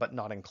than but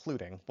not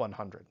including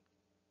 100.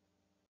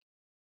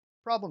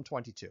 Problem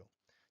 22.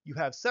 You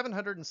have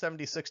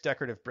 776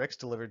 decorative bricks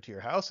delivered to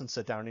your house and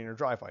set down in your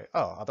driveway.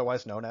 Oh,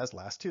 otherwise known as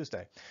last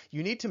Tuesday.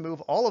 You need to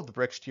move all of the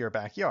bricks to your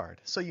backyard.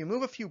 So you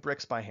move a few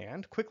bricks by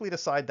hand, quickly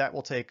decide that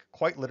will take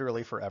quite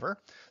literally forever.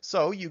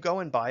 So you go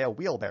and buy a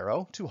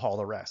wheelbarrow to haul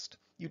the rest.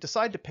 You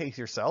decide to pace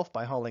yourself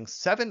by hauling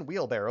 7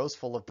 wheelbarrows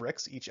full of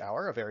bricks each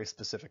hour, a very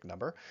specific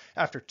number.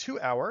 After 2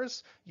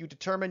 hours, you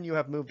determine you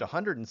have moved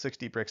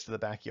 160 bricks to the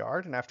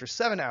backyard, and after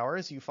 7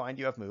 hours, you find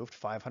you have moved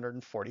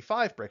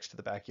 545 bricks to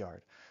the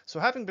backyard. So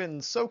having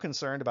been so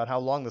concerned about how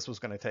long this was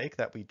going to take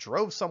that we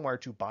drove somewhere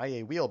to buy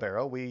a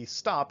wheelbarrow, we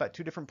stop at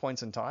 2 different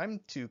points in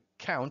time to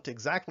count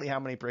exactly how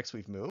many bricks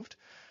we've moved.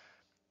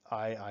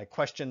 I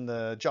question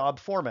the job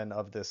foreman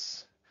of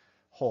this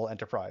whole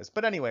enterprise.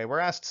 But anyway, we're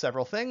asked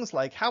several things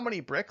like how many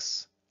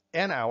bricks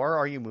an hour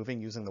are you moving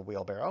using the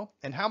wheelbarrow,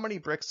 and how many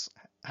bricks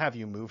have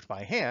you moved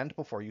by hand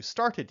before you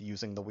started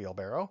using the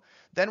wheelbarrow.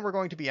 Then we're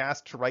going to be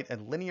asked to write a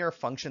linear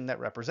function that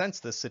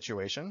represents this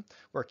situation,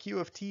 where q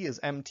of t is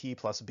mt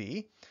plus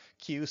b,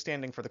 q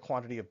standing for the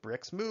quantity of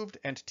bricks moved,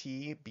 and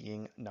t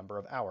being number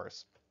of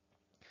hours.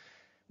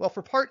 Well,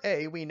 for part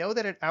A, we know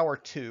that at hour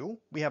 2,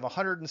 we have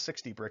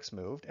 160 bricks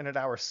moved, and at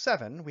hour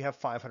 7, we have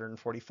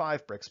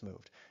 545 bricks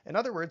moved. In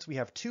other words, we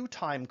have 2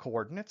 time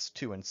coordinates,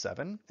 2 and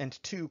 7,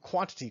 and 2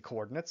 quantity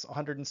coordinates,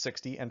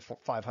 160 and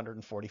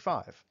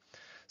 545.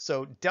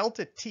 So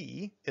delta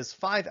t is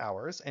 5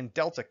 hours, and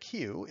delta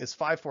q is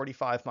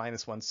 545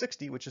 minus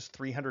 160, which is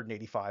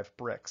 385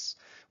 bricks.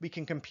 We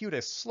can compute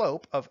a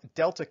slope of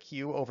delta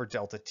q over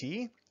delta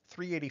t,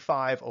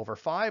 385 over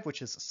 5,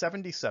 which is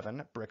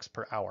 77 bricks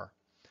per hour.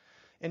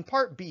 In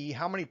part B,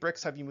 how many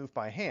bricks have you moved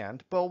by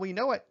hand? Well, we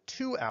know at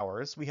 2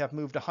 hours we have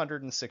moved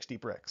 160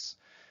 bricks.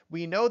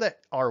 We know that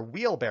our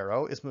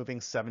wheelbarrow is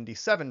moving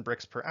 77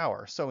 bricks per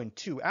hour. So in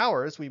 2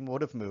 hours, we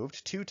would have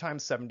moved 2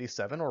 times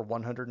 77, or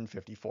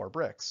 154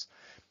 bricks.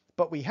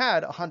 But we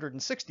had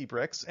 160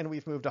 bricks, and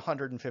we've moved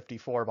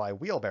 154 by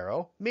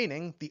wheelbarrow,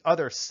 meaning the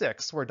other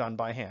 6 were done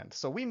by hand.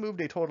 So we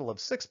moved a total of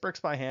 6 bricks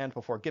by hand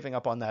before giving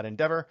up on that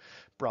endeavor.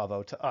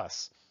 Bravo to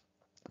us.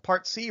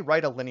 Part C,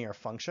 write a linear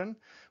function.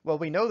 Well,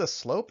 we know the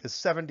slope is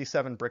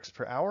 77 bricks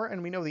per hour,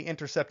 and we know the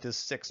intercept is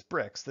 6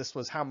 bricks. This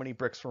was how many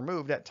bricks were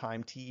moved at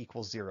time t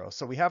equals 0.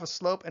 So we have a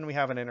slope and we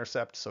have an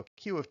intercept, so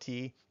q of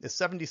t is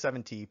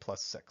 77t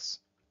plus 6.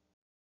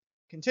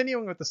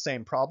 Continuing with the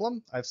same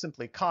problem, I've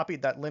simply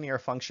copied that linear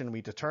function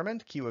we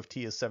determined. Q of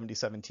t is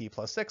 77t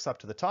plus 6 up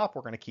to the top.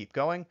 We're going to keep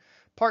going.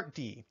 Part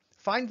D.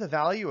 Find the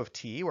value of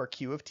t, where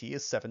q of t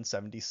is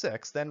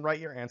 776, then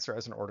write your answer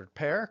as an ordered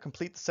pair.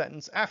 Complete the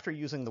sentence. After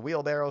using the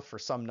wheelbarrow for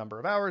some number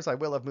of hours, I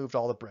will have moved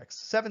all the bricks.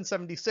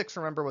 776,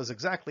 remember, was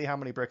exactly how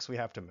many bricks we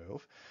have to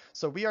move.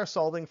 So we are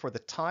solving for the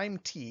time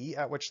t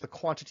at which the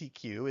quantity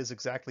q is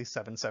exactly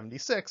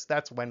 776.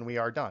 That's when we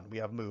are done. We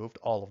have moved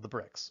all of the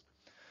bricks.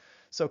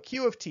 So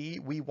q of t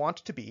we want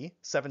to be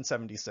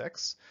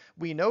 776.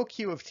 We know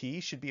q of t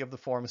should be of the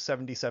form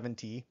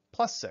 77t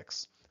plus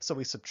 6. So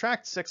we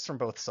subtract 6 from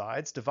both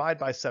sides, divide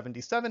by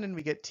 77, and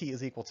we get t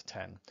is equal to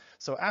 10.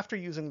 So after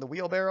using the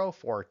wheelbarrow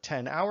for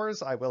 10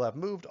 hours, I will have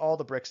moved all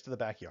the bricks to the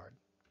backyard.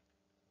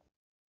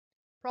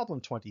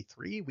 Problem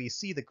 23, we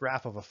see the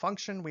graph of a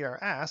function. We are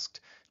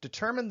asked,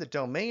 determine the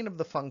domain of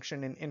the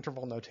function in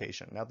interval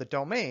notation. Now the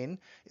domain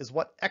is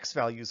what x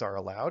values are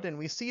allowed, and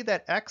we see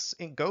that x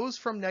goes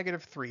from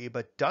 -3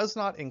 but does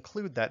not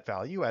include that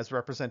value as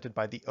represented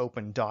by the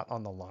open dot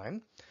on the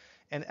line.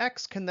 And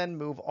x can then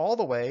move all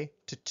the way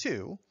to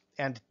 2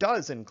 and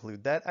does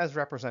include that as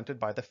represented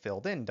by the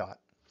filled in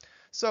dot.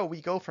 So we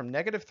go from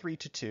 -3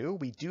 to 2.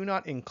 We do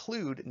not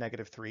include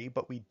 -3,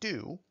 but we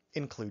do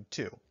include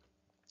 2.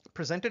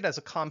 Presented as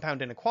a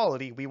compound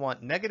inequality, we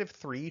want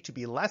 -3 to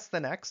be less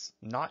than x,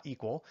 not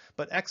equal,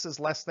 but x is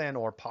less than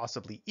or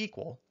possibly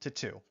equal to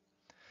 2.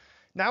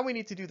 Now we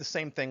need to do the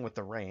same thing with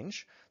the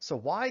range. So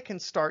y can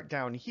start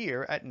down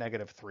here at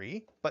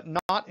 -3, but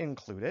not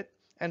include it,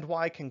 and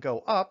y can go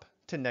up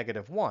to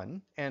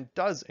 -1 and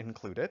does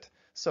include it.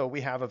 So we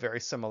have a very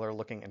similar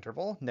looking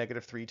interval,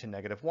 -3 to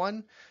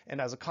 -1,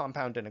 and as a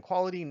compound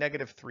inequality,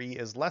 -3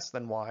 is less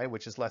than y,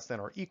 which is less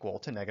than or equal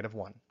to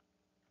 -1.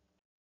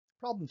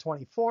 Problem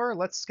 24,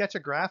 let's sketch a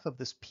graph of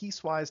this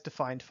piecewise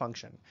defined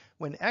function.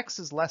 When x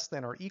is less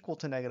than or equal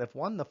to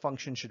 -1, the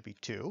function should be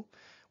 2.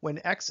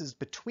 When x is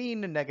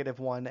between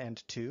 -1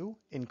 and 2,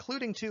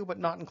 including 2 but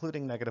not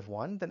including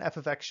 -1, then f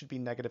of x should be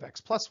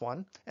 -x plus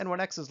 1, and when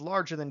x is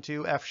larger than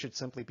 2, f should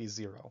simply be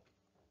 0.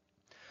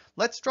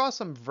 Let's draw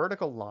some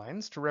vertical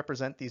lines to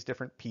represent these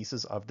different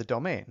pieces of the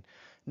domain.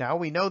 Now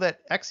we know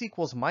that x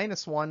equals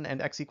 -1 and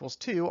x equals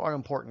 2 are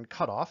important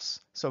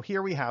cutoffs. So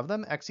here we have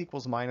them, x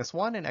equals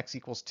 -1 and x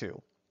equals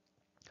 2.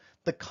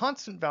 The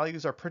constant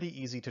values are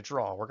pretty easy to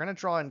draw. We're going to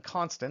draw in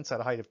constants at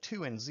a height of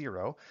 2 and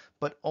 0,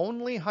 but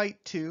only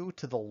height 2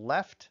 to the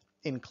left,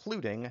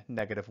 including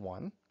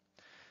 -1.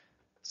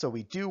 So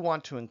we do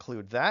want to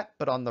include that,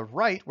 but on the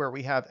right, where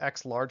we have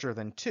x larger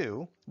than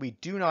 2, we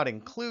do not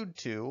include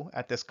 2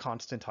 at this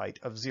constant height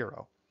of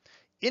 0.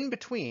 In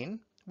between,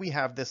 we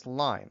have this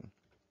line.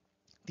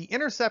 The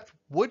intercept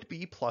would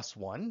be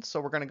 +1, so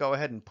we're going to go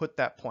ahead and put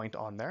that point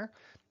on there.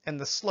 and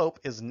the slope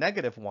is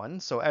 -1.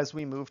 So as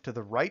we move to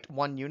the right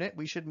 1 unit,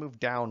 we should move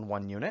down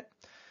 1 unit.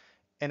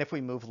 And if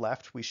we move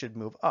left, we should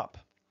move up.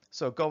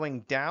 So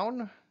going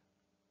down,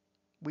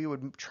 we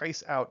would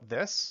trace out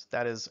this.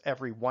 That is,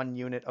 every 1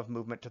 unit of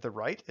movement to the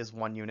right is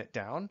 1 unit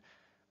down.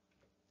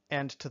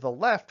 And to the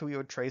left, we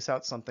would trace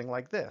out something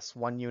like this.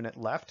 1 unit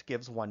left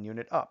gives 1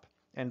 unit up.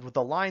 And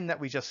the line that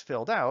we just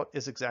filled out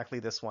is exactly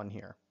this one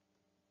here.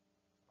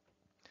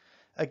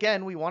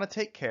 Again, we want to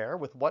take care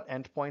with what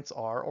endpoints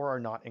are or are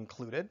not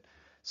included.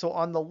 So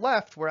on the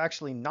left, we're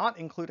actually not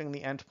including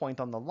the endpoint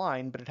on the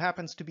line, but it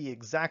happens to be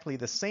exactly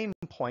the same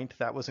point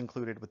that was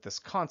included with this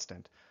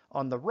constant.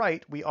 On the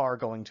right, we are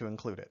going to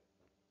include it.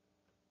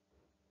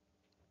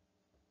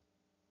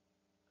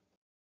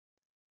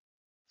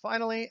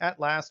 Finally, at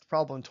last,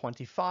 problem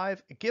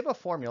 25, give a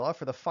formula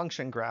for the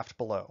function graphed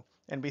below.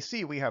 And we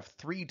see we have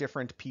 3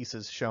 different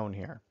pieces shown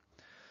here.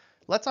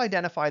 Let's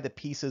identify the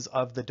pieces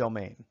of the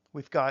domain.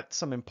 We've got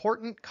some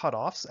important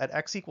cutoffs at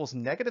x equals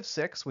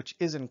 -6, which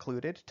is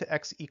included, to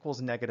x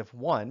equals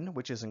 -1,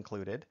 which is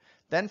included,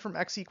 then from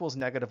x equals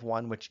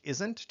 -1, which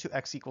isn't, to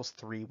x equals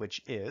 3,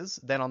 which is,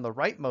 then on the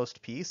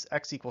rightmost piece,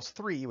 x equals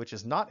 3, which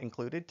is not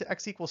included, to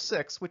x equals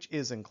 6, which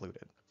is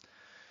included.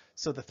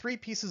 So the 3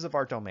 pieces of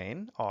our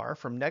domain are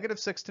from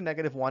 -6 to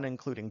 -1,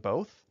 including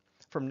both,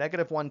 from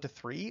 -1 to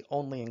 3,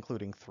 only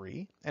including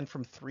 3, and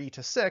from 3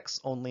 to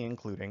 6, only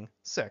including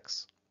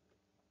 6.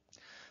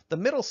 The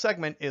middle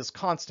segment is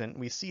constant.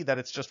 We see that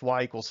it's just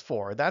y equals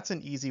 4. That's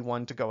an easy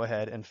one to go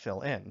ahead and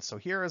fill in. So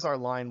here is our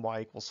line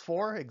y equals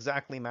 4,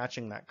 exactly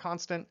matching that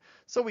constant.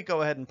 So we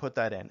go ahead and put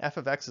that in. F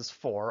of x is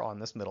 4 on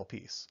this middle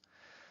piece.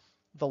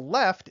 The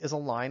left is a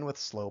line with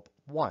slope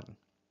 1.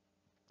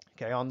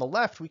 Okay, on the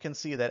left, we can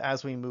see that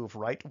as we move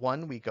right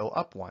 1, we go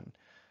up 1.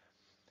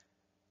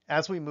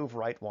 As we move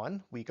right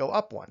 1, we go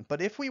up 1.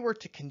 But if we were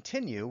to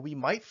continue, we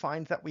might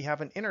find that we have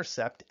an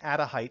intercept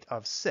at a height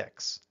of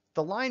 6.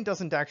 The line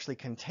doesn't actually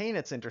contain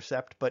its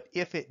intercept, but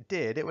if it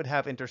did, it would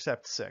have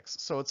intercept 6.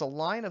 So it's a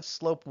line of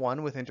slope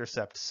 1 with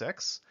intercept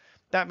 6.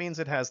 That means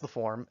it has the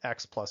form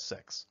x plus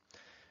 6.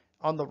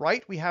 On the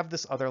right, we have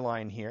this other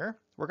line here.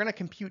 We're going to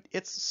compute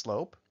its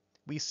slope.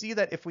 We see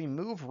that if we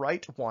move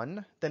right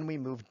 1, then we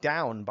move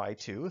down by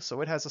 2,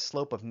 so it has a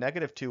slope of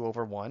 -2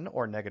 over 1,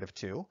 or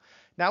 -2.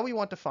 Now we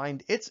want to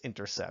find its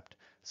intercept.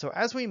 So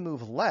as we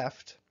move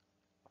left,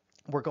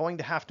 we're going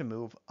to have to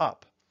move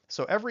up.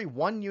 So every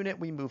 1 unit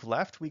we move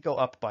left, we go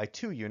up by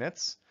 2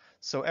 units.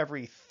 So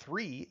every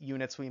 3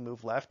 units we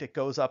move left, it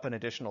goes up an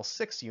additional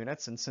 6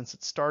 units, and since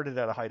it started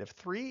at a height of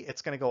 3,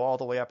 it's going to go all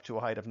the way up to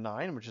a height of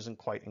 9, which isn't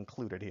quite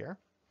included here.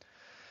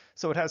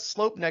 So it has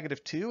slope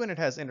 -2 and it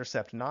has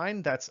intercept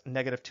 9. That's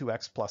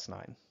 -2x plus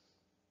 9.